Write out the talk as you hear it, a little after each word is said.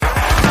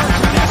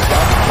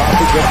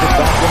gets it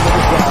back into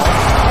the zone.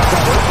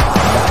 Covers.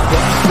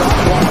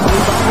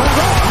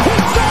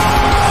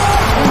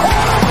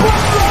 Back to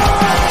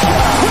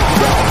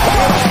shot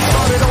clock. He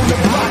started on the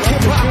block.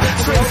 Hip-hop.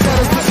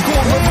 Trendsetters to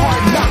score with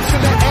hard knocks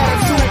and the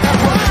attitude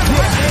ever.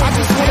 Yeah, I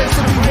just wanted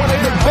to be one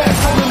of the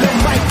best. Holding the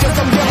mic as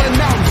I'm yelling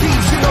out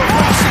beats in a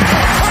rush.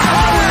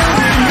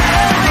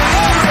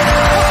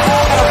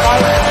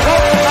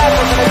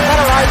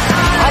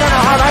 I don't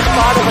know how that's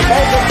part of a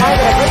basic mind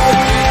of a good.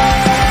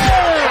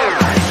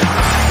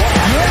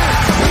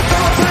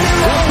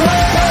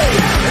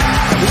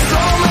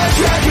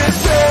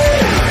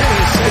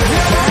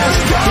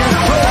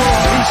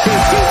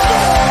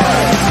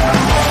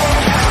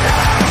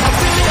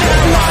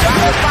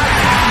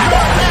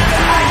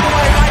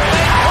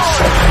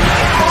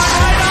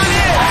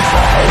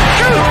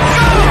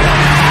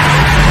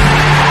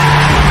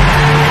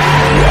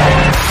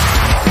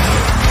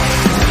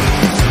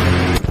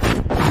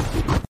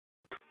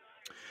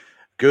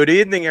 Good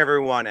evening,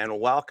 everyone, and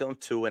welcome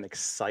to an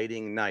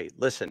exciting night.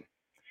 Listen,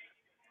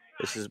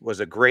 was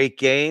a great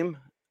game.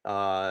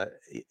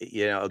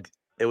 It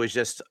was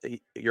just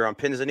you're on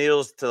pins and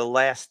needles to the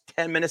last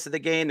 10 minutes of the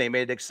game. They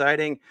made it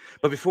exciting.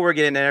 But before we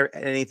get into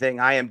anything,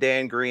 I am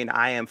Dan Green.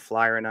 I am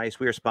Flyer and Ice.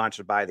 We are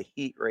sponsored by the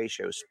Heat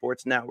Ratio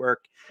Sports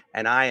Network,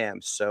 and I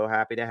am so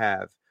happy to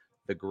have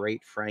the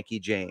great Frankie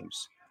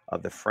James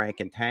of the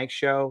Frank and Tank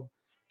Show,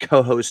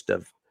 co-host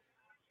of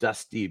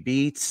Dusty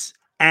Beats,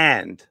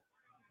 and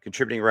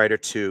contributing writer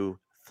to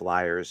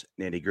Flyers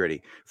Nitty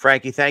Gritty.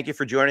 Frankie, thank you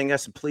for joining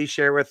us, and please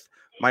share with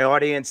my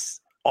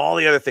audience all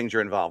the other things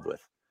you're involved with.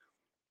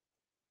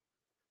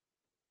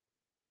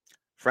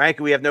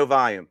 Frankie, we have no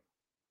volume.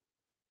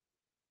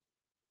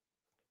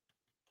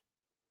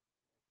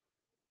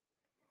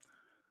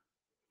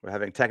 We're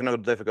having technical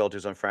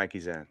difficulties on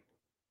Frankie's end.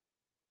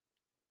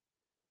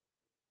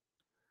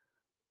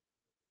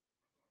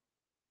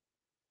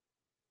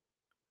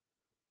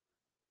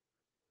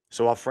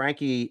 So while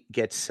Frankie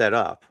gets set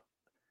up,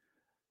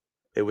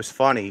 it was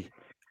funny.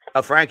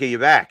 Oh, Frankie, you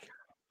back?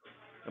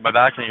 Am I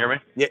back? Can you hear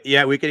me?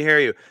 Yeah, we can hear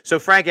you. So,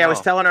 Frankie, I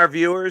was telling our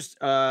viewers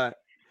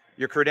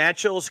your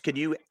credentials. Can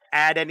you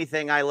add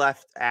anything I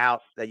left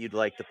out that you'd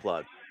like to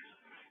plug?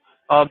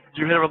 You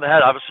hit it on the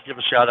head. Obviously, give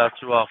a shout out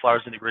to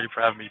Flyers Nitty Gritty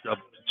for having me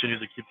continue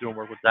to keep doing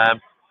work with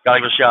them. Got to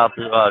give a shout out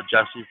to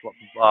Jesse,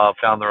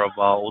 founder of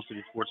Old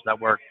City Sports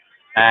Network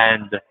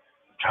and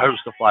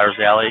host of Flyers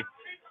Daily.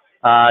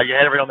 You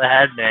hit it right on the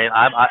head, man.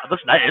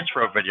 Listen, that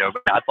intro video,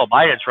 I thought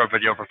my intro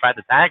video for Frank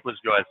the Tank was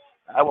good.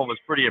 That one was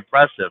pretty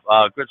impressive.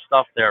 Good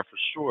stuff there for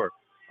sure.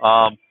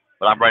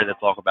 But I'm ready to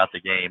talk about the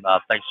game.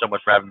 Thanks so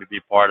much for having me be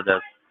part of this.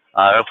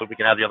 Hopefully we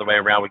can have the other way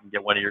around. We can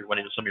get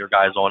some of your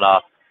guys on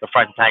the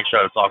Frank the Tank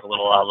Show to talk a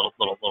little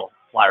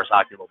Flyers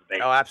hockey, a little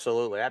debate. Oh,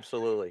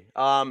 absolutely.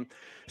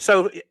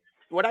 So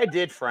what I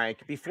did,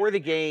 Frank, before the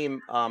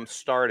game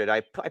started,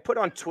 I put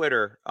on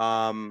Twitter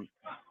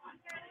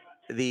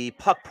the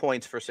puck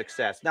points for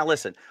success. Now,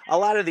 listen, a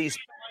lot of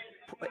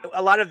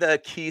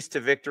the keys to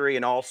victory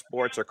in all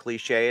sports are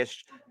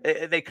cliche-ish.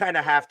 They kind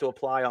of have to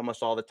apply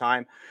almost all the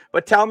time.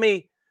 But tell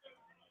me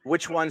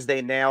which ones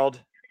they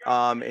nailed,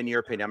 in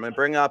your opinion. I'm going to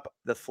bring up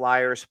the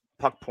Flyers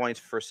puck points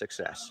for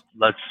success.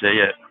 Let's see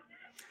it.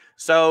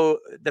 So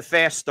the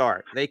fast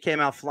start, they came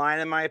out flying,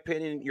 in my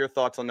opinion. Your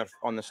thoughts on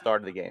the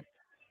start of the game?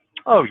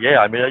 Oh, yeah.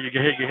 I mean, you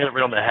hit it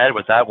right on the head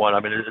with that one. I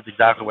mean, it's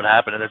exactly what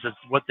happened. And it's just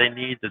what they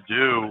need to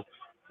do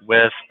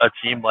with a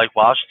team like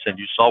Washington.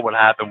 You saw what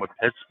happened with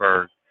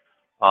Pittsburgh.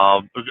 It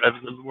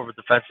was more of a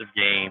defensive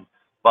game,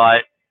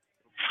 but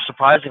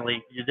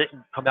surprisingly, you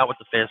didn't come out with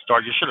the fast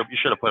start. You should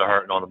have put a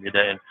hurting on them. You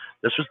didn't.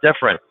 This was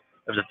different.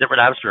 It was a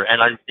different atmosphere, and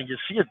you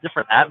see a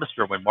different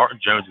atmosphere when Martin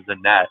Jones is in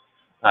net.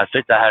 And I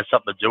think that has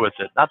something to do with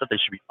it. Not that they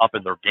should be up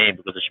in their game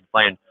because they should be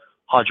playing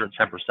 110%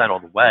 all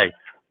the way,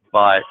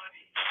 but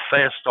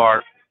fast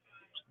start,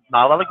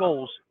 not a lot of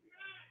goals,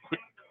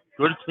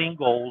 good clean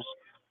goals,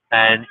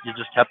 and you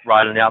just kept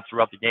riding out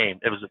throughout the game.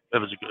 It was a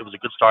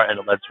good start, and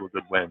it led to a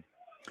good win.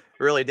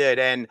 It really did,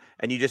 and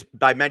you just,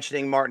 by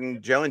mentioning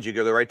Martin Jones, you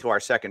go right to our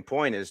second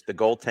point: is the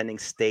goaltending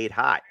stayed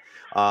hot.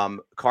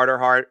 Carter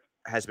Hart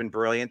has been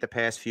brilliant the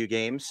past few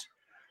games.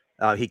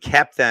 He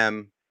kept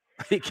them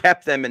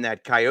in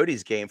that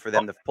Coyotes game for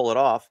them to pull it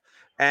off,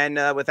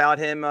 and without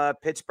him,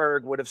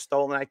 Pittsburgh would have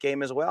stolen that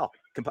game as well.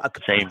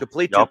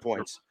 Complete 2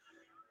 points.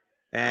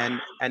 And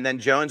then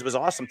Jones was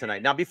awesome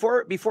tonight. Now,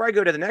 before I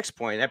go to the next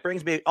point, that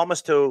brings me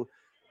almost to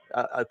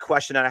a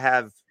question that I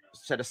have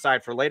set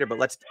aside for later, but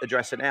let's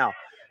address it now.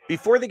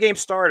 Before the game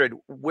started,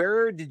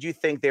 where did you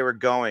think they were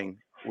going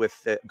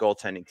with the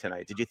goaltending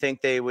tonight? Did you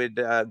think they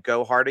would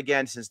go hard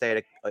again since they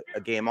had a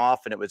game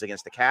off and it was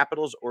against the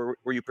Capitals, or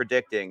were you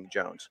predicting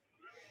Jones?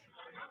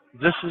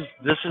 This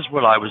is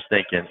what I was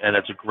thinking, and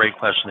it's a great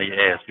question that you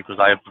asked because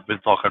I have been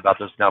talking about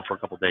this now for a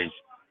couple of days.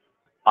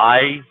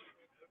 I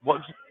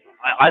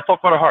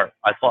thought Carter Hart.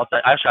 I thought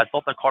that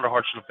Carter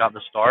Hart should have gotten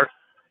the start.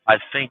 I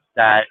think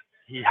that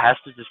he has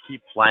to just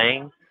keep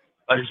playing.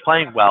 He's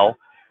playing well.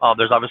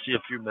 There's obviously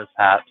a few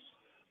mishaps,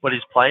 but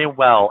he's playing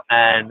well.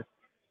 And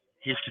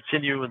he's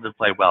continuing to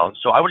play well.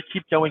 So I would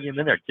keep going in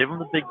there. Give him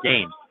the big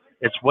games.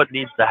 It's what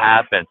needs to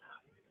happen.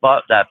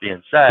 But that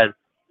being said,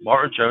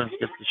 Martin Jones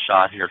gets the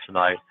shot here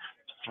tonight.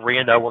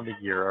 3-0 on the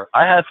year.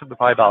 I have him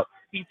probably about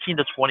 18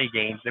 to 20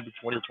 games, maybe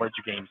 20 to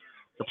 22 games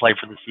to play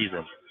for the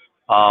season,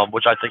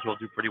 which I think he'll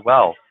do pretty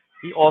well.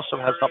 He also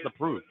has something to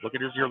prove. Look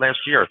at his year last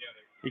year.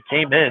 He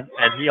came in,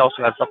 and he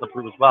also has something to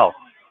prove as well.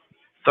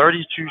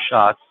 32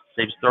 shots,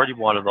 saves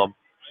 31 of them,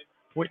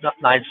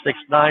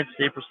 .969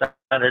 save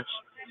percentage.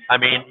 I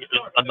mean,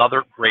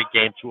 another great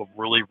game to a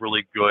really,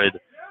 really good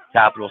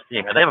Capitals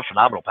team. And they have a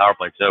phenomenal power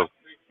play, too.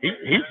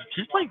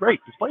 He's playing great.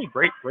 He's playing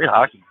great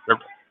hockey.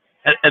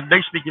 And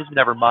gives me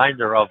that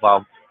reminder of,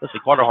 listen,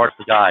 Carter Hart's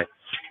the guy.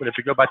 But if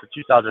you go back to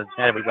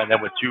 2010, we went there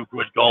with two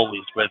good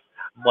goalies with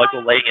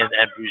Michael Layton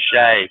and Boucher.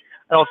 I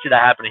don't see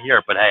that happening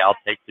here, but hey, I'll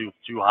take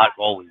two hot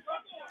goalies.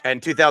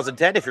 And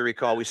 2010, if you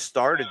recall, we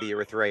started the year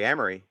with Ray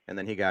Emery, and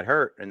then he got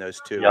hurt, and those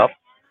two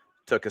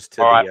took us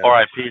to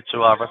R.I.P.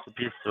 to rest in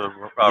peace to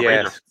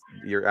yes, Razor.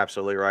 You're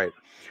absolutely right.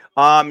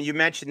 You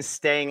mentioned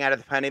staying out of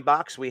the penalty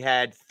box. We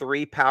had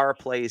 3 power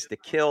plays to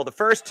kill. The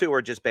first 2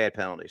 were just bad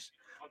penalties.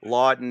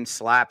 Lawton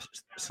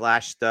slashed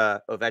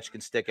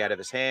Ovechkin's stick out of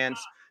his hands.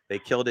 They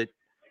killed it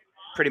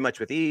pretty much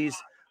with ease.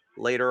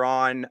 Later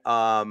on,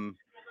 I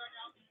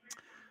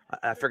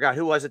forgot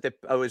who was it that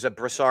it was a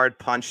Brassard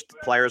punched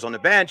players on the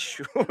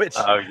bench, which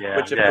of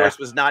course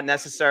was not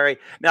necessary.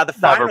 Now the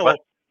final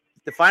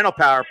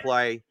power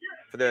play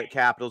for the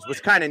Capitals was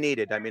kind of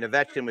needed. I mean,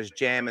 Ovechkin was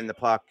jamming the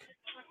puck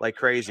like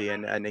crazy,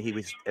 and he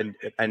was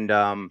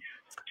and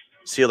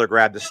Sealer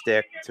grabbed the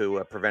stick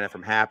to prevent it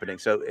from happening.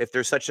 So if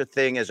there's such a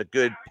thing as a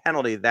good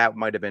penalty, that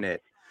might have been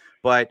it.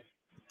 But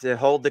to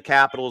hold the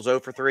Capitals 0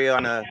 for 3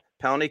 on a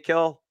penalty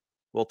kill,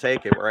 we'll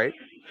take it, right?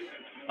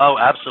 Oh,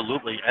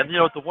 absolutely. And,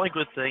 the one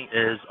good thing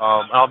is,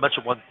 I'll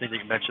mention one thing that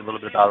you mentioned a little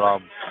bit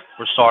about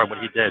Brassard, what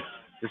he did.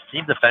 This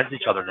team defends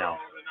each other now.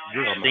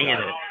 You're seeing it,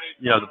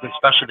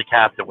 especially the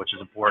captain, which is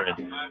important.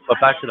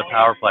 But back to the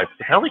power play.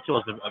 The penalty kill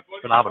has been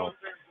phenomenal.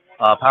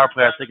 Power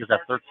play, I think, is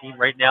at 13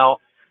 right now.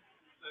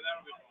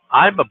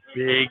 I'm a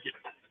big,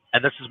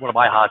 and this is one of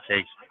my hot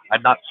takes,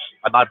 I'm not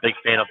a big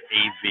fan of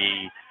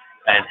AV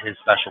and his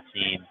special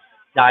teams.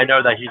 Now, I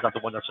know that he's not the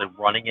one that's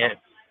running it,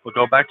 but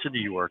go back to New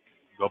York,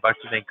 go back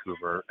to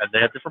Vancouver, and they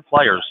have different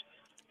players.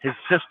 His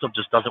system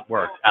just doesn't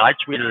work. And I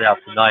tweeted it out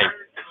tonight.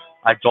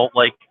 I don't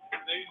like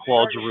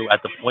Claude Giroux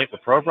at the point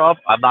with Provorov.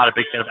 I'm not a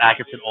big fan of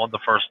Atkinson on the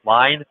first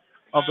line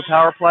of the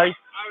power play.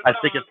 I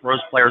think it throws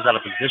players out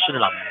of position,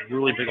 and I'm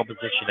really big on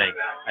positioning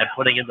and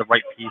putting in the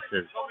right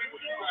pieces.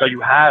 So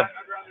you have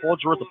Claude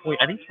Giroux at the point,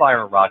 and he's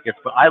firing rockets,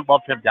 but I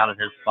love him down in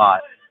his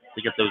spot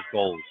to get those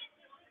goals.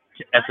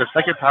 As the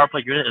second power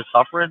play unit is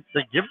suffering,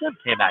 then give them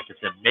Cam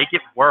Atkinson. Make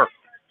it work.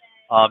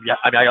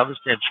 I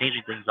understand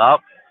changing things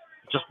up.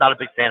 Just not a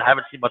big fan. I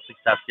haven't seen much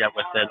success yet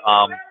with it.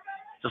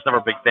 Just never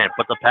a big fan.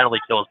 But the penalty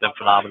kill has been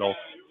phenomenal.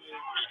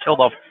 Just killed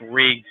off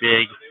 3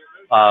 big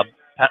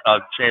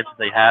chances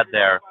they had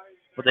there.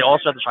 But they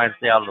also have to try and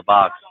stay out of the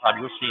box.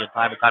 You're seeing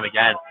time and time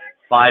again,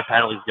 5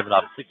 penalties given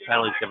up, 6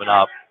 penalties given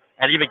up,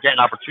 and even getting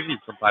opportunities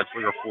sometimes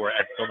 3 or 4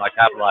 and still not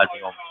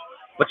capitalizing on them.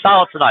 But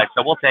solid tonight,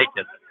 so we'll take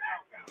it.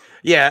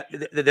 Yeah,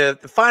 the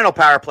final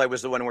power play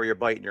was the one where you're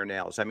biting your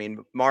nails. I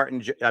mean,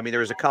 there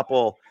was a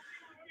couple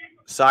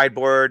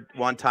sideboard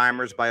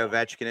one-timers by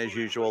Ovechkin as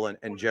usual,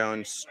 and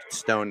Jones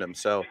stoned him.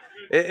 So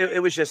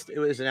it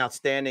was an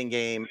outstanding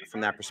game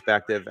from that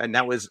perspective, and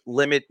that was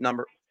limit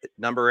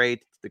number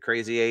 8, the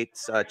crazy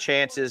 8's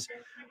chances.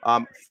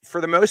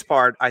 For the most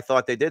part, I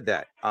thought they did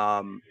that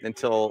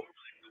until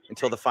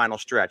the final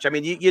stretch. I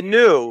mean, you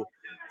knew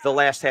the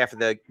last half of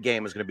the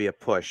game was going to be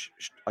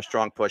a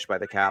strong push by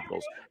the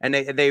Capitals, and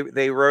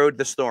they rode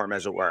the storm,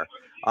 as it were.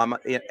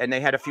 And they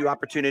had a few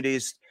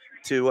opportunities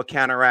to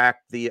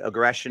counteract the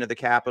aggression of the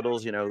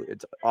Capitals.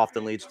 It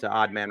often leads to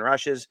odd man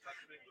rushes.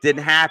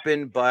 Didn't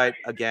happen, but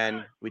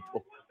again, we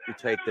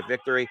take the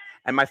victory.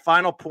 And my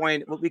final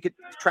point: we could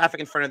traffic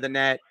in front of the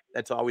net.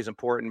 That's always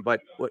important. But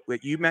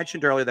what you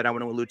mentioned earlier that I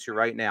want to allude to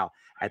right now,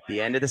 at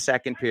the end of the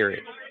second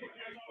period,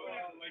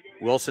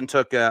 Wilson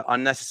took an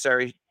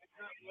unnecessary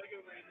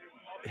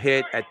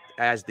hit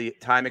as the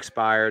time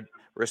expired.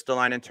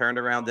 Ristolainen turned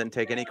around, didn't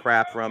take any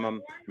crap from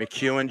him.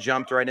 McEwen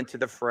jumped right into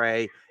the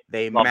fray.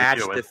 They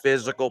matched the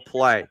physical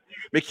play.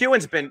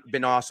 McEwen's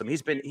been awesome.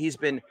 He's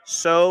been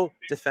so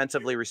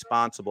defensively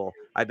responsible.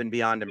 I've been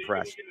beyond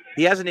impressed.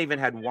 He hasn't even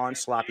had one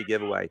sloppy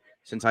giveaway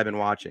since I've been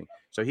watching.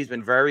 So he's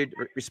been very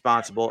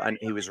responsible, and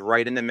he was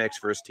right in the mix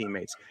for his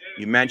teammates.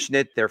 You mentioned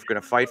it. They're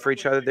going to fight for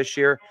each other this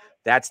year.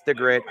 That's the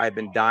grit I've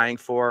been dying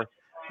for.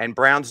 And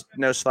Brown's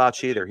no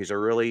slouch either. He's a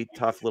really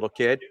tough little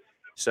kid.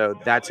 So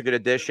that's a good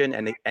addition.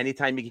 And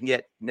anytime you can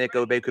get Nick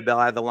Aube-Kubel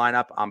out of the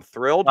lineup, I'm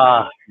thrilled.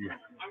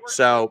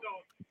 So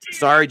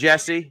sorry,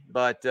 Jesse,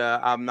 but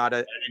I'm not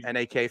an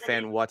NAK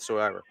fan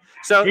whatsoever.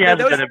 So he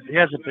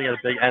hasn't been a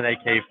big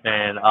NAK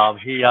fan.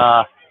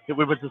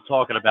 We were just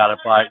talking about it,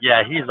 but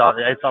yeah,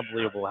 it's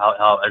unbelievable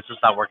how it's just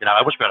not working out.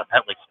 I wish we had a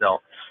Petlik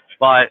still,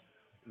 but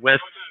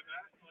with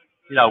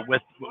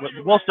with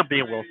Wilson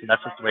being Wilson,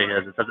 that's just the way he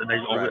is. It doesn't.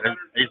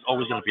 He's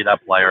always going to be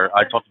that player.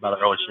 I talked about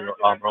it earlier,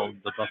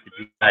 the Dusty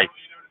PK.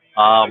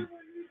 Um,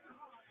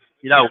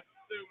 you know,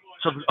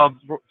 so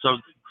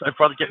in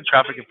front of getting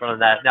traffic in front of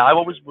that. Now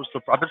I've been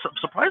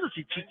surprised to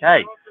see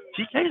TK.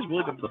 TK has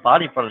really been the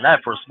body in front of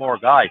that for a smaller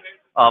guy.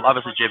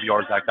 Obviously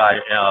JVR is that guy,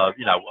 on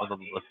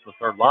the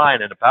third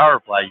line in the power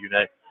play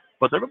unit,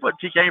 but they've been putting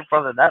TK in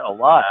front of that a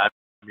lot.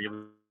 I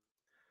mean,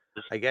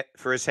 I get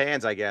for his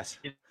hands, I guess.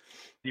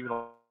 Even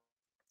on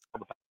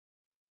the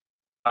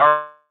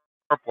power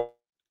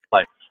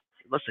play.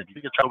 Listen,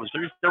 you can try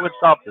to doing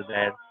something,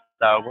 man.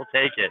 So we'll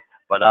take it.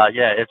 But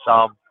yeah, it's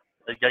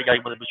you got to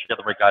make sure you get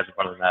the right guys in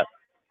front of that.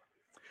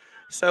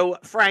 So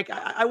Frank,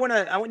 I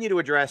want you to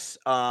address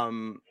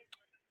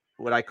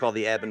what I call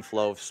the ebb and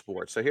flow of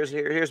sports. So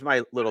here's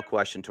my little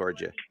question towards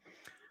you.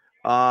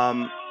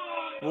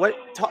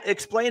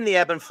 Explain the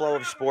ebb and flow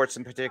of sports,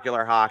 in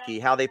particular hockey,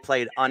 how they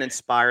played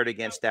uninspired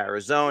against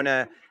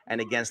Arizona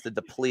and against the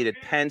depleted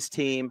Pens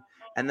team,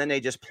 and then they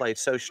just played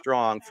so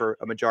strong for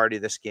a majority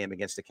of this game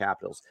against the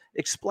Capitals.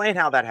 Explain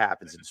how that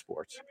happens in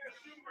sports.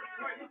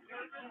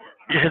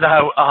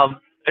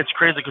 It's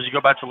crazy because you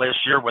go back to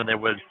last year when they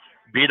would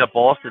beat a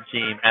Boston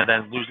team and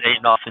then lose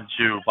 8-0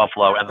 to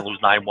Buffalo and then lose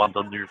 9-1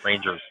 to the New York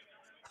Rangers.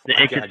 The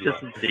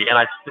inconsistency,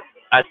 and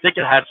I think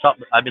it had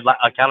something. I mean,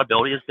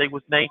 accountability is big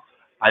with me.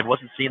 I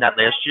wasn't seeing that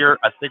last year.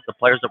 I think the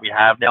players that we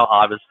have now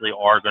obviously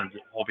are going to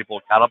hold people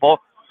accountable,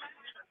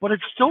 but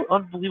it's still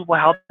unbelievable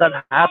how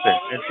that happened.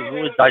 And to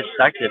really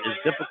dissect it is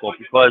difficult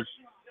because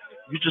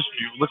you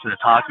listen to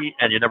hockey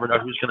and you never know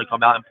who's going to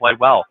come out and play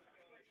well.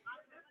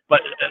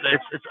 But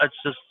it's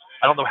just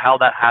I don't know how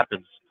that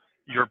happens.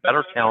 You're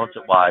better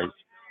talented wise.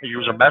 You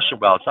are meshing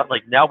well. It's not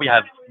like now we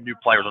have new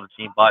players on the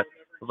team, but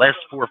the last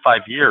 4 or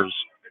 5 years,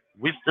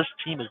 this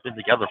team has been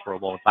together for a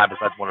long time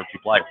besides 1 or 2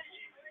 players.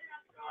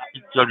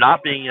 So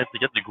not being able to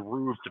get the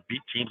groove to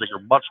beat teams that you're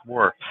much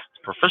more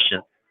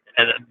proficient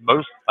and at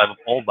most of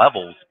all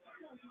levels,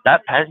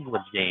 that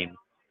Penguins game,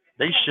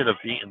 they should have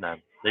beaten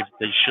them. They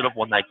should have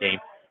won that game.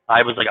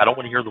 I was like, I don't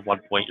want to hear the 1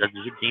 point.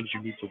 These are games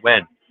you need to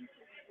win.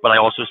 But I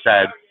also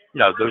said,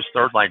 those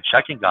third line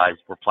checking guys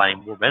were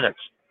playing more minutes.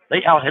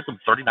 They out-hit them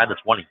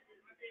 39-20.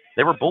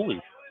 They were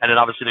bullied. And then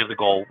obviously the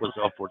goal was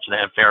unfortunate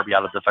and Farabee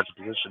out of defensive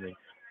positioning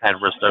and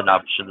Risto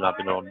should not have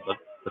been on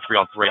the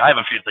 3-on-3. I have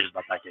a few things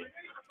about that game.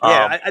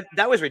 Yeah,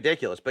 that was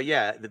ridiculous. But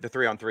yeah, the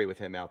 3-on-3 with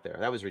him out there,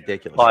 that was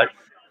ridiculous. But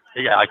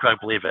yeah, I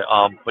couldn't believe it.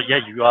 But yeah,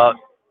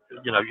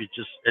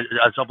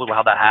 it's unbelievable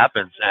how that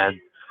happens, and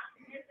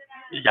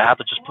you have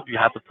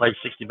to play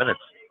 60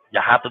 minutes.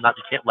 You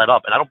can't let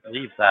up, and I don't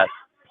believe that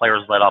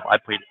players let up. I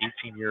played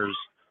 18 years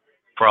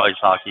for ice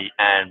hockey,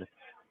 and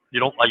you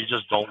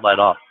just don't let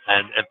up.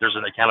 And if there's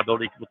an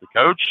accountability with the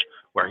coach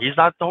where he's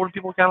not holding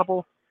people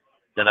accountable,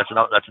 then that's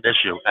an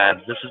issue.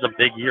 And this is a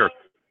big year.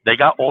 They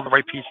got all the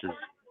right pieces.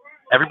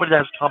 Everybody that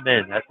has come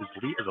in as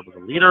a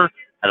leader,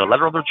 had a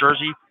letter on their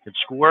jersey, can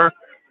score.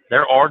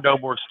 There are no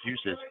more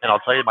excuses. And I'll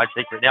tell you my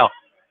take right now.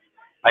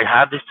 I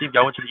have this team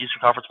going to the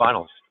Eastern Conference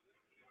Finals.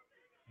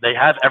 They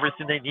have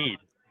everything they need.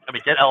 I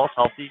mean, get Ellis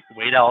healthy.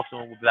 Wade Ellison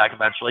will be back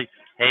eventually.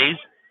 Hayes.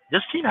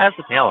 This team has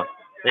the talent.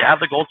 They have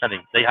the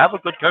goaltending. They have a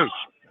good coach.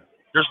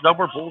 There's no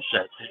more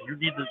bullshit. You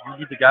need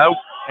to go,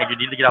 and you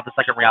need to get out the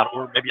second round,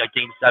 or maybe a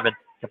game 7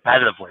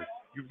 competitively.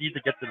 You need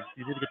to get to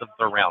the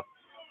third round.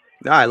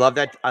 No, I love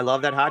that. I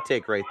love that hot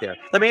take right there.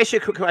 Let me ask you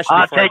a quick question.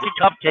 Hot take and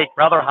cupcake,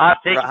 brother. Hot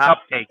take and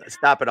cupcake.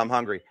 Stop it. I'm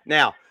hungry.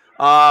 Now,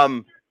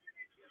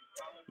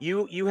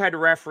 you had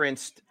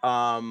referenced.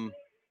 Oh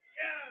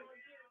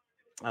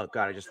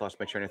God, I just lost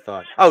my train of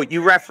thought. Oh,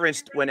 you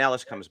referenced when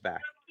Ellis comes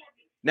back.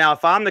 Now,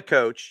 if I'm the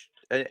coach,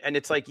 and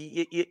it's like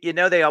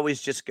they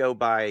always just go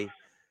by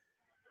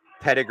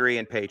pedigree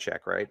and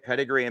paycheck, right?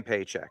 Pedigree and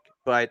paycheck.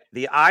 But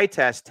the eye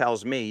test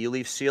tells me you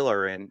leave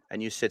Sealer in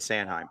and you sit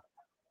Sanheim.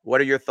 What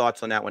are your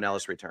thoughts on that when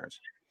Ellis returns?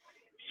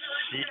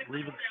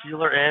 Leaving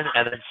Sealer in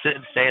and then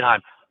sitting Sanheim.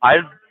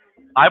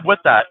 I'm with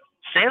that.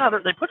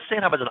 Sanheim, they put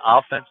Sanheim as an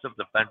offensive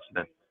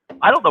defenseman.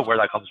 I don't know where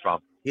that comes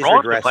from. He's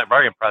regressed. Playing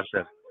very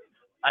impressive.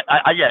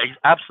 Yeah,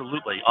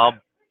 absolutely.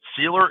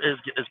 Sealer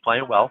is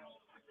playing well.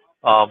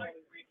 I'm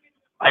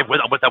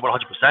with that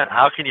 100%.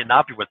 How can you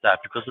not be with that?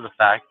 Because of the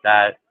fact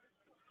that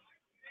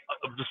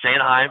the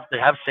Sanheim, they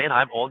have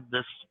Sanheim on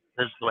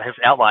his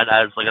outline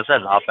as, like I said,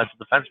 an offensive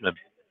defenseman.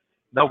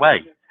 No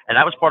way. And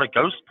that was part of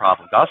Ghost's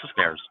problem, Ghost's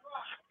affairs,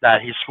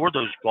 that he scored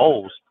those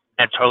goals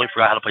and totally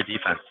forgot how to play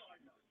defense.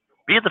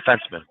 Be a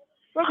defenseman.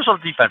 Focus on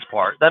the defense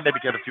part. Then maybe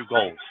get a few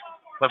goals.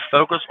 But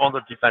focus on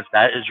the defense.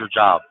 That is your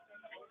job.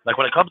 Like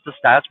when it comes to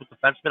stats with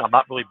defensemen, I'm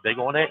not really big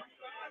on it,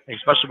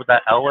 especially with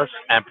that Ellis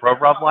and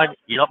Provorov line.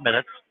 Eat up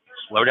minutes,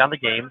 slow down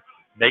the game,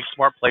 make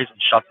smart plays, and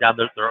shut down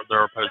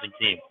their opposing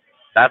team.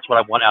 That's what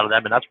I want out of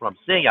them, and that's what I'm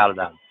seeing out of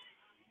them.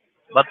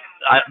 But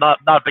I'm not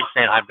a big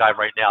Sanheim guy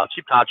right now.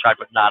 Cheap contract,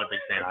 but not a big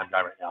Sanheim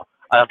guy right now.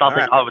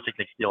 I would take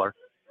Nick Steeler.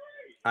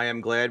 I am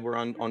glad we're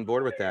on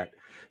board with that.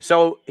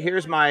 So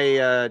here's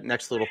my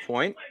next little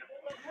point.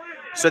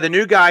 So the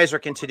new guys are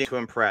continuing to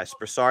impress.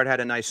 Brassard had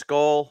a nice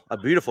goal, a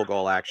beautiful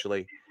goal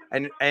actually,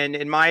 And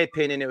in my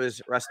opinion, it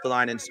was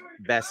Ristolainen's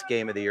best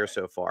game of the year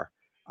so far.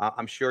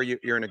 I'm sure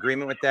you're in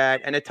agreement with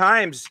that. And at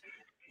times,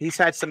 he's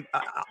had some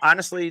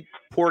honestly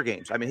poor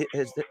games. I mean,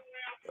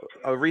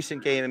 a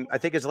recent game, I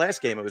think his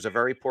last game, it was a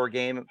very poor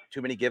game.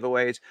 Too many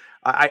giveaways.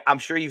 I'm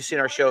sure you've seen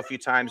our show a few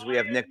times. We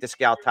have Nick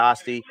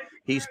Descaltasti.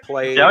 He's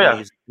played.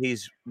 Yeah.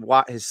 His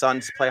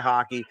sons play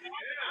hockey.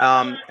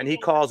 And he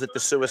calls it the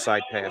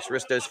suicide pass.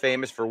 Risto's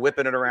famous for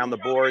whipping it around the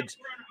boards,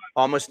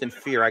 almost in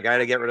fear. I got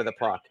to get rid of the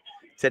puck.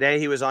 Today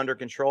he was under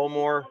control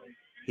more.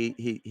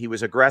 He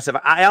was aggressive.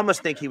 I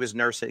almost think he was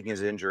nursing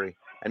his injury,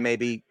 and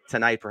maybe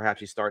tonight perhaps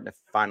he's starting to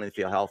finally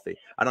feel healthy.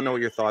 I don't know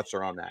what your thoughts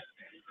are on that.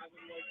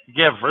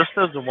 Yeah,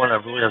 Vrista's the one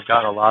that really has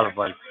gotten a lot of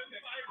like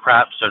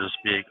crap, so to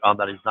speak, on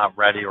that he's not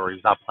ready or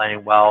he's not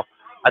playing well.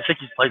 I think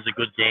he plays a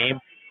good game.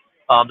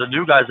 The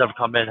new guys that have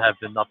come in have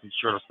been nothing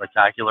short of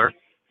spectacular.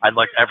 I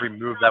like every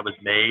move that was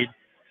made.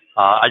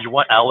 I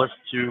want Ellis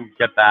to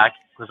get back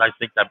because I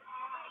think that,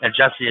 and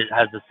Jesse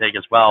has this take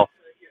as well.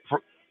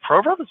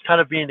 Provorov is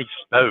kind of being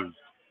exposed.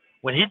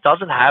 When he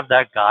doesn't have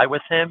that guy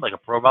with him, like a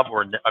Provorov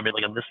like a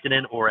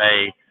Niskanen or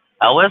a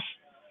Ellis,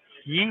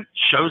 he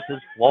shows his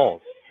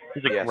flaws.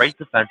 He's a great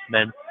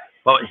defenseman,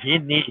 but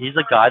he's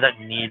a guy that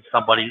needs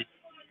somebody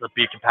to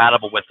be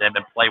compatible with him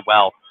and play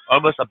well,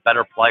 almost a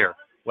better player.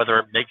 Whether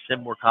it makes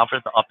him more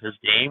confident to up his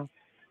game,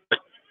 but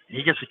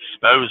he gets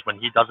exposed when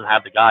he doesn't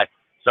have the guy.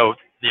 So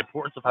the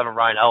importance of having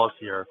Ryan Ellis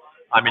here,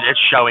 I mean, it's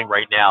showing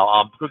right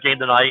now. Good game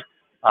tonight.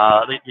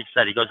 Like you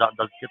said, he goes out and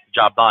does get the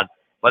job done,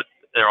 but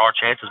there are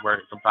chances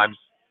where sometimes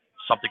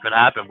something could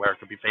happen where it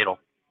could be fatal.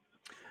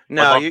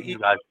 No,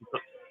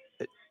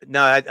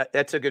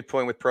 that's a good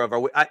point with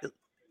Provo.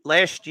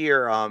 Last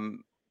year,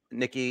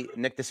 Nick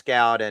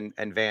Descaldi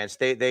and Vance,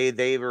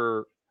 they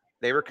were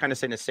kind of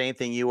saying the same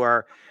thing you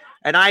are.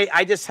 And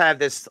I just have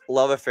this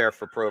love affair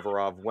for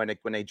Provorov. When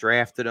they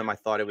drafted him, I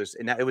thought it was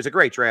a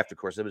great draft. Of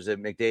course, it was a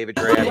McDavid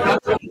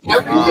draft.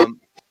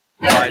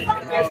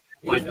 I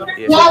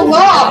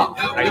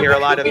hear a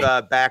lot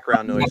of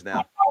background noise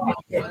now.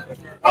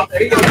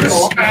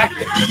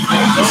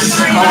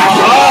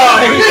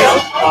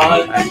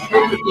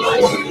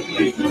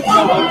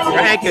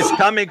 Frank is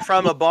coming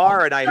from a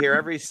bar, and I hear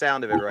every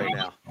sound of it right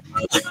now.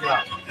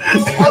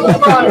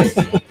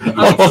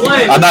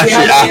 I'm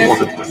actually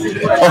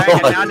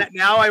Frank,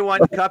 now I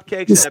want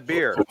cupcakes and a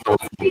beer.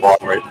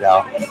 Right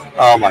now.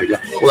 Oh my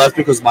god. Well, that's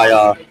because my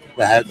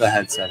the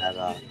headset had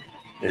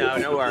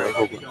no worries.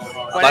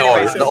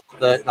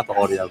 Not the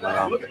audio,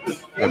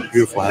 my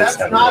beautiful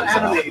headset.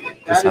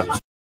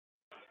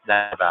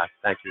 Back.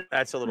 Thank you.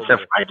 That's a little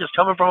better. Frank just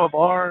coming from a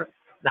bar.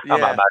 Yeah. I'm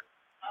back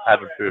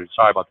having food.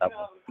 Sorry about that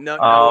one. No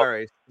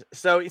worries.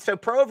 So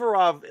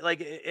Provorov,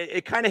 like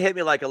it kind of hit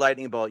me like a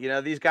lightning bolt. You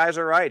know, these guys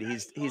are right.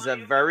 He's a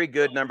very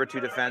good number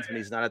 2 defenseman.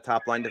 He's not a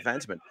top line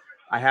defenseman.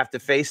 I have to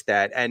face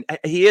that, and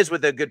he is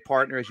with a good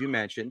partner, as you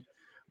mentioned.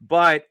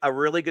 But a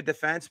really good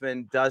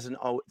defenseman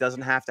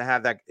doesn't have to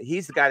have that.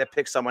 He's the guy that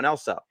picks someone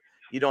else up.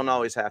 You don't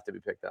always have to be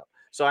picked up.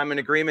 So I'm in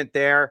agreement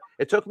there.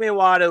 It took me a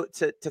while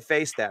to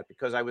face that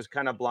because I was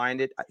kind of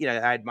blinded. You know,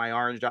 I had my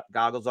orange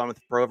goggles on with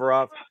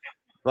Provorov,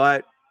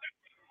 but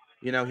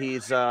you know,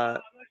 he's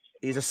a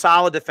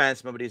solid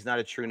defenseman, but he's not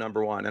a true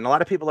number 1. And a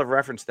lot of people have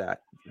referenced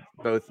that,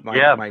 both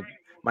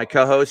my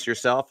co-host,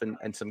 yourself,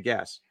 and some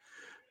guests.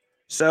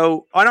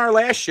 So on our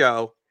last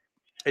show,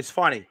 it's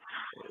funny.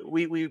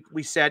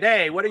 We said,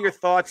 hey, what are your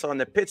thoughts on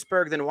the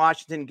Pittsburgh then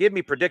Washington? Give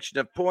me prediction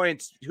of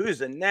points.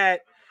 Who's in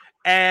net?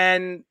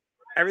 And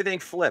everything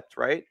flipped,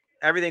 right?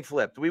 Everything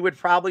flipped. We would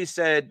probably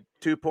said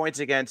 2 points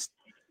against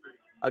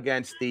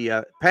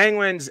the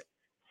Penguins.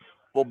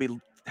 We'll be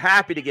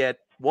happy to get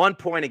 1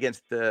 point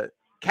against the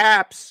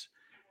Caps,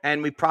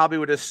 and we probably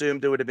would have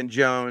assumed it would have been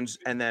Jones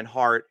and then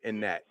Hart in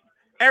net.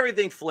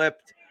 Everything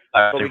flipped,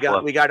 but we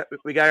got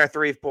our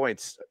 3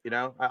 points. You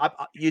know,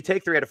 you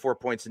take 3 out of 4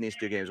 points in these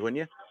 2 games, wouldn't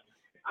you?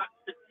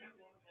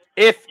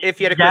 If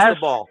you had a crystal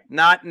ball,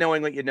 not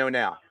knowing what you know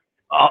now.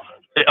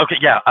 Okay,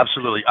 yeah,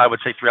 absolutely. I would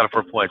say 3 out of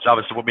 4 points.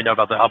 Obviously, what we know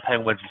about the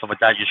Penguins and stuff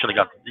like that, you should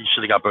have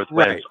got both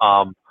wins.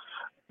 Right.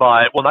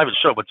 But not even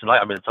sure. But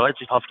tonight,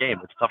 tonight's a tough game.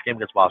 It's a tough game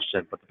against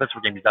Washington. But the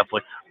Pittsburgh game is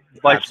definitely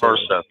vice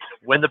versa.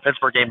 Win the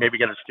Pittsburgh game, maybe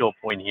get a skill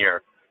point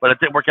here. But it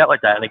didn't work out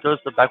like that. And it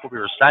goes to back what we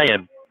were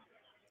saying.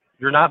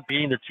 You're not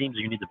beating the teams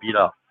that you need to beat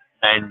up,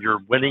 and you're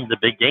winning the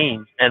big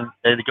games. And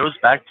it goes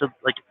back to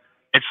like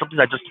it's something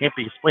that just can't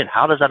be explained.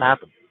 How does that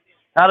happen?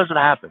 How does it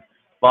happen?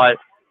 But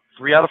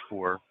 3 out of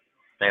 4,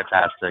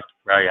 fantastic.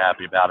 Very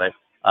happy about it.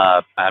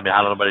 I don't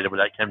know anybody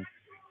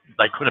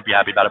that couldn't be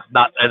happy about it.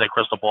 Not in the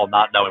crystal ball,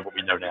 not knowing what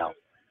we know now.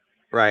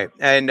 Right.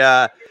 And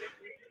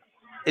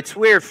it's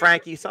weird,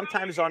 Frankie.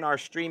 Sometimes on our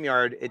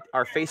StreamYard,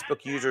 our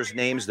Facebook users'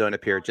 names don't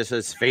appear. It just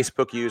says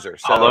Facebook user.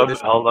 So hello,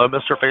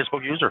 Mr.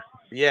 Facebook user.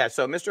 Yeah.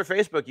 So Mr.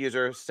 Facebook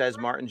user says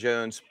Martin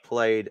Jones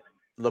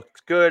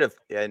looked good,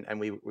 and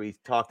we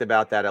talked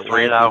about that at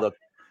length.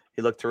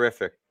 He looked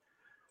terrific.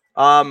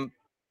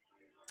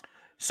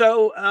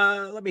 So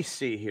let me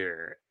see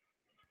here.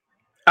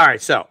 All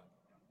right. So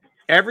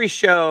every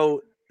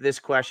show, this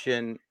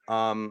question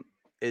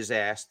is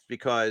asked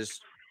because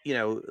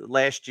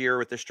last year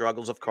with the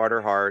struggles of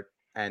Carter Hart,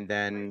 and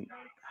then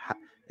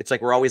it's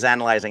like we're always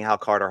analyzing how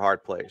Carter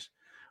Hart plays.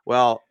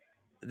 Well,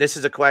 this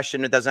is a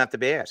question that doesn't have to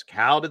be asked.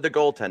 How did the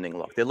goaltending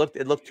look?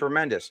 It looked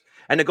tremendous,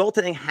 and the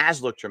goaltending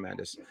has looked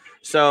tremendous.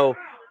 So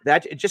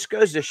that it just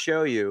goes to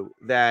show you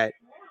that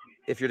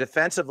if your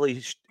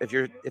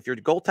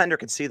goaltender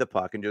can see the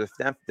puck and you're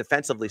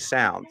defensively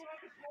sound,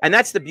 and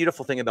that's the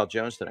beautiful thing about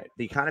Jones tonight,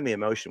 the economy of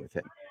motion with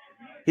him.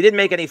 He didn't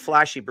make any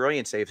flashy,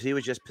 brilliant saves. He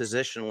was just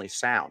positionally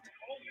sound.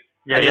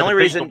 Yeah, and the only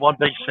reason one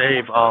big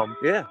save.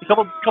 Yeah, a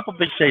couple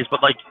big saves,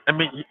 but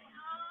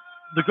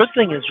the good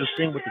thing is you're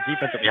seeing with the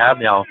defense that we have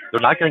now,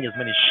 they're not getting as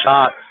many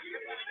shots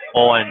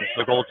on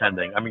the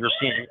goaltending. I mean, you're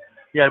seeing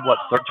he had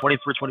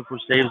 23, 24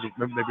 saves,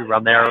 maybe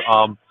around there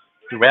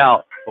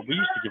throughout. But we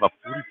used to give up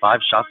 45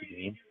 shots a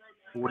game,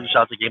 40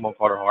 shots a game on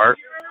Carter Hart.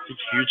 It's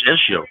a huge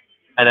issue.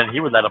 And then he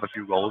would let up a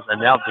few goals, and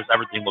now just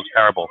everything looks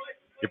terrible.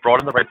 They brought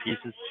in the right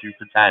pieces to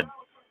contend,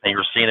 and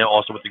you're seeing it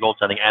also with the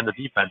goaltending and the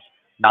defense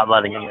not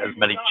letting in as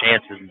many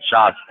chances and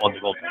shots on the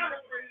goaltending.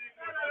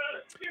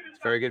 It's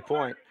a very good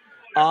point.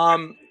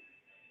 I'm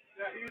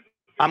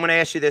going to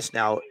ask you this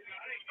now.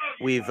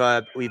 We've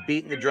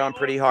beaten the drum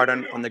pretty hard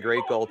on the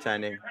great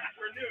goaltending.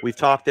 We've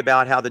talked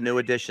about how the new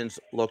additions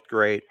looked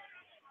great.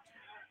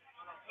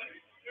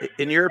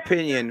 In your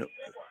opinion,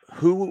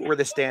 who were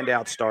the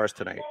standout stars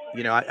tonight?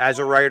 As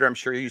a writer, I'm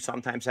sure you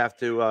sometimes have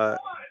to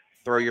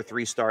throw your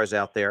 3 stars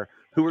out there.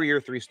 Who are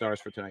your 3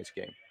 stars for tonight's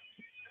game?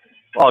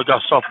 Well, I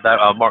got off of that.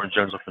 Martin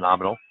Jones was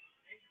phenomenal.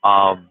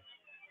 I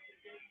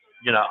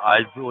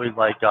really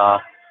like.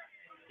 I'll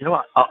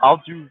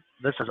do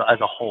this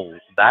as a whole.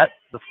 That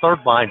the third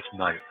line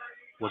tonight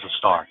was a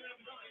star.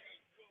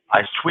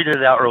 I tweeted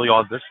it out early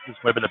on. This might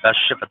have been the best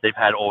shift that they've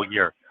had all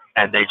year,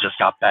 and they just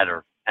got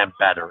better and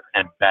better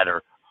and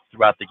better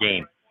throughout the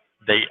game.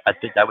 I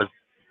think that was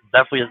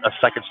definitely a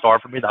second star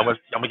for me. I'm gonna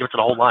give it to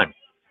the whole line.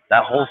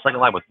 That whole second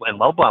line and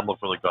Lobom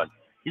looked really good.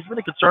 He's been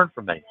a concern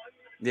for me.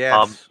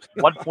 Yes.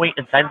 1 point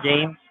in 10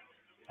 games,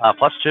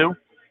 plus 2.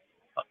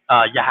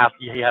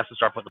 He has to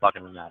start putting the puck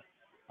in the net.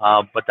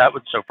 But that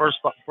was first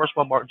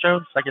one Martin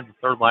Jones, second and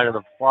third line of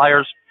the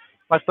Flyers.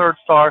 My third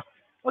star,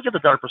 look at the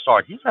Derek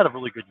Brassard. He's had a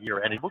really good year,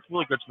 and he looked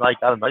really good tonight.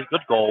 Got a nice,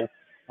 good goal.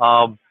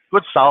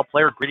 Good, solid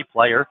player, gritty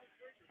player.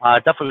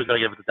 Definitely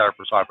going to give it to Derek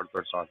Brassard for the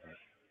third star.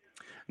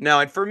 No,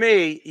 and for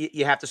me,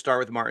 you have to start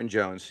with Martin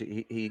Jones.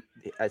 He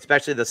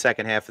especially the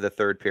second half of the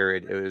third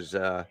period. It was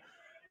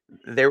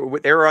they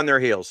were on their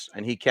heels,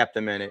 and he kept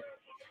them in it.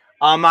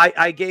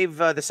 I gave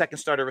the second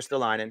star to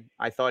Ristolainen.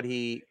 I thought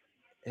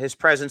his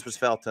presence was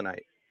felt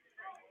tonight.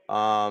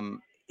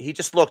 He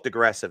just looked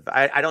aggressive.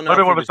 I don't know. Might have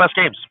been one of his best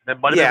games. It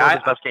might have been one of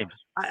his best games.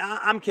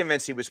 I'm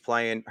convinced he was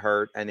playing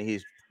hurt, and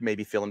he's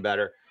maybe feeling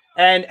better.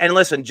 And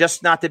listen,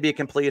 just not to be a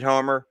complete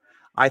homer,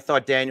 I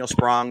thought Daniel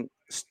Sprong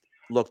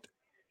looked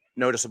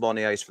noticeable on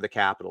the ice for the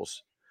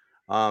Capitals.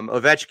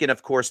 Ovechkin,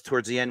 of course,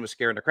 towards the end was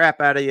scaring the crap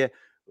out of you,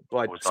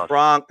 but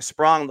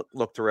Sprong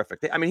looked terrific.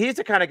 I mean, he's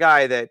the kind of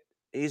guy that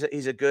he's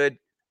a good,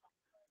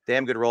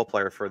 damn good role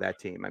player for that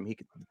team. I mean,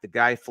 the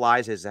guy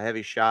flies, has a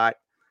heavy shot.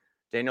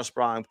 Daniel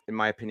Sprong, in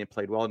my opinion,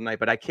 played well tonight,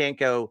 but I can't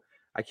go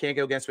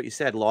against what you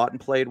said. Lawton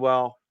played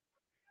well.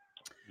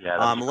 Yeah,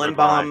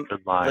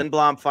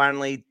 Lindblom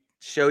finally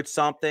showed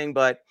something,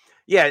 but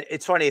yeah,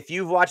 it's funny. If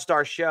you've watched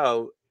our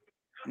show,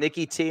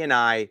 Nikki T and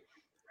I,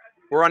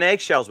 we're on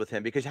eggshells with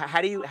him because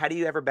how do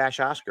you ever bash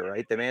Oscar,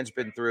 right? The man's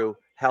been through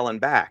hell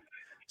and back.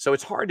 So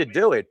it's hard to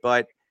do it,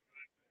 but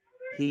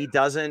he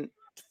doesn't,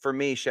 for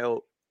me,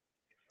 show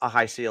a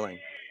high ceiling.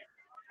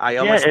 I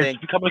almost think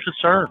it's becoming a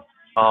concern.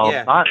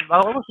 Not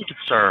almost a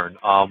concern.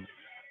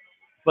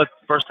 But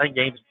first 10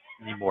 games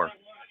need more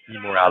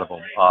out of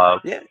him.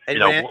 And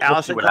when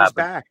Allison comes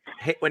back,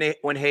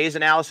 when Hayes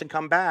and Allison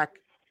come back,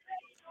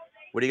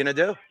 what are you going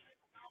to do?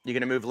 You're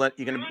going to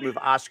move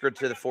Oscar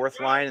to the fourth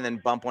line and then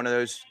bump one of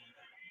those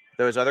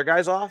other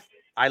guys off.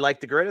 I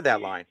like the grit of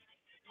that line.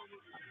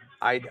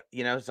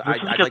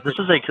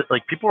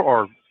 People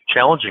are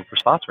challenging for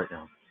spots right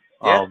now.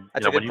 Yeah,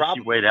 that's a good when problem.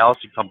 You see Wade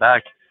Allison come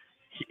back,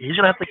 he's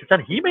going to have to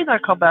contend. He may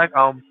not come back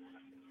and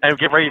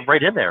get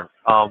right in there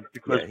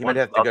because he might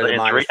have to go to the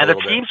injury. And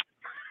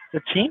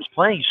the team's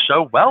playing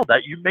so well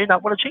that you may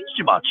not want to change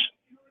too much.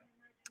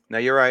 No,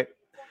 you're right.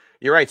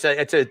 You're right. So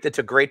it's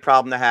a great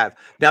problem to have.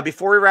 Now,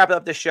 before we wrap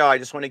up the show, I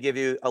just want to give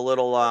you a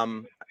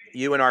little,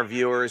 you and our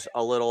viewers,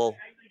 a little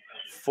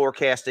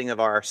forecasting of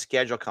our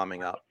schedule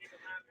coming up.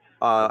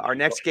 Our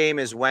next game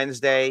is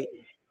Wednesday,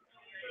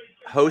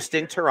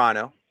 hosting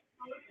Toronto.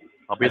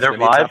 I'll be there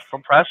live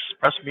from press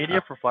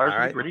media for Flyers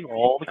and Gritty,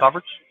 all the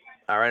coverage.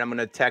 All right, I'm going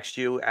to text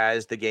you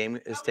as the game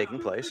is taking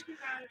place.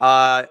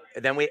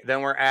 Then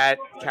we're at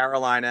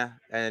Carolina,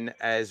 and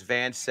as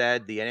Vance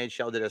said, the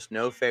NHL did us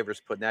no favors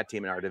putting that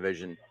team in our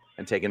division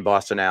and taking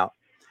Boston out.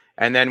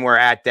 And then we're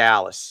at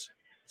Dallas.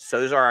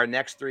 So those are our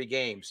next 3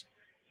 games.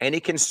 Any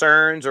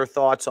concerns or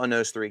thoughts on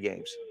those 3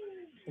 games?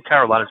 Well,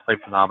 Carolina's played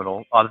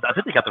phenomenal. I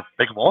think they got their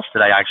big loss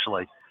today,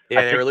 actually.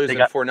 Yeah, they were losing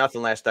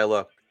 4-0 last I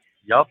looked.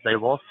 Yep, they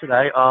lost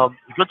today.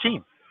 Good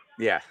team.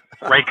 Yeah.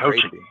 Great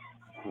coaching.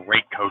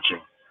 Great coaching.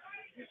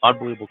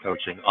 Unbelievable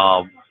coaching.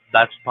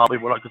 That's probably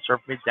what I'm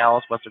concerned for me.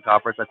 Dallas, Western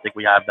Conference. I think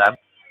we have them.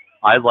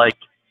 I like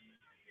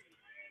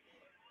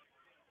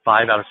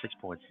 5 out of 6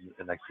 points in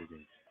the next 2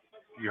 games.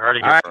 You heard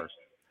it All here right. first.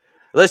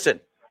 Listen,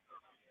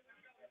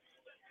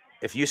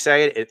 if you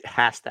say it, it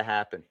has to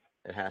happen.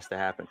 It has to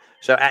happen.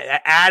 So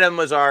Adam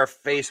was our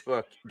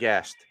Facebook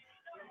guest.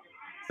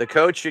 The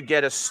coach should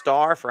get a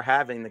star for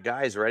having the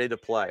guys ready to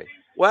play.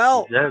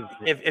 Well, Yes.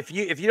 if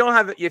you don't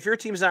have, if your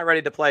team's not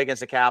ready to play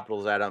against the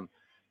Capitals, Adam,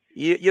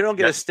 you don't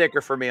get a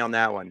sticker for me on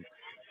that one.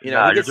 You know,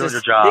 Nah, he you're gets doing his,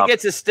 your job. he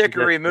gets his sticker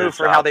He did removed his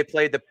for how job. they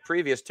played the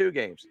previous 2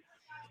 games.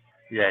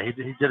 Yeah, he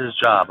did his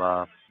job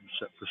for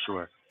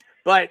sure.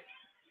 But,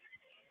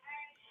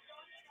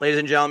 ladies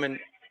and gentlemen,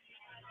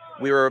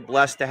 we were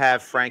blessed to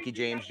have Frankie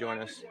James join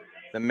us.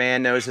 The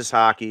man knows his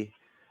hockey.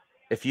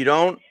 If you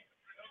don't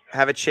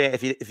have a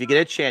chance, if you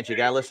get a chance, you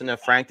gotta listen to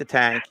Frank the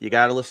Tank. You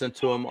gotta listen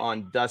to him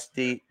on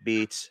Dusty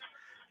Beats.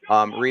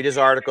 Read his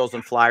articles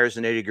on Flyers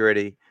and Nitty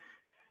Gritty.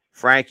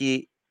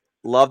 Frankie,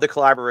 love the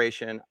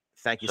collaboration.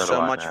 Thank you So do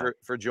so I, much man.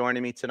 for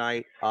joining me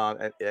tonight.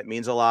 It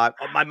means a lot.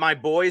 My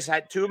boys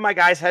had 2 of my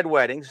guys had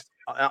weddings,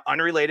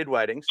 unrelated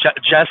weddings.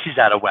 Jesse's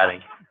at a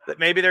wedding. But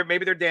maybe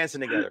they're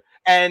dancing together.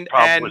 And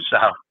Probably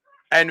so.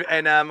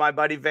 and my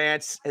buddy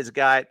Vance has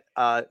got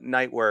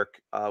night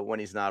work when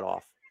he's not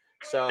off.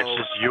 So It's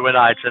just you and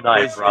I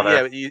tonight,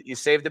 brother. Yeah, you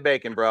saved the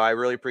bacon, bro. I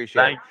really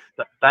appreciate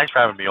it. Thanks for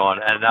having me on.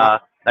 And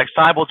next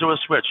time we'll do a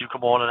switch. You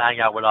come on and hang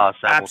out with us.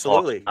 And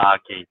Absolutely. We'll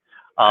talk hockey.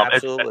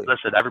 Absolutely.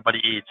 Listen, everybody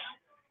eats,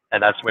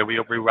 and that's the way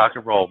we rock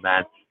and roll,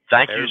 man.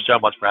 Thank you so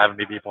much for having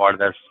me be a part of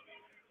this.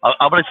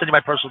 I'm going to send you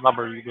my personal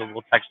number.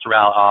 We'll text her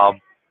out.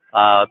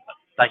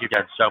 Thank you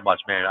again so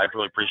much, man. I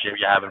really appreciate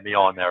you having me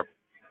on there.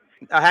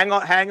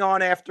 Hang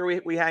on after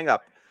we hang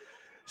up.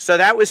 So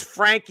that was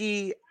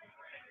Frankie.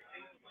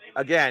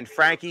 Again,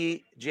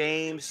 Frankie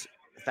James,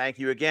 thank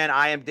you again.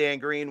 I am Dan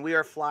Green. We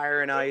are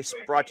Flyer and Ice,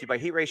 brought to you by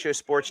Heat Ratio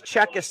Sports.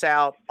 Check us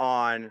out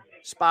on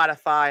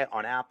Spotify,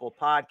 on Apple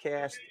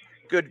Podcast.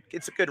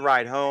 It's a good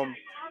ride home.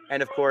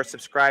 And, of course,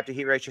 subscribe to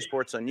Heat Ratio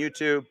Sports on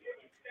YouTube.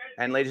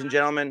 And, ladies and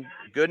gentlemen,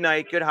 good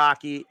night, good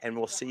hockey, and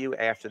we'll see you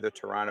after the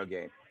Toronto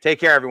game. Take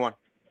care, everyone.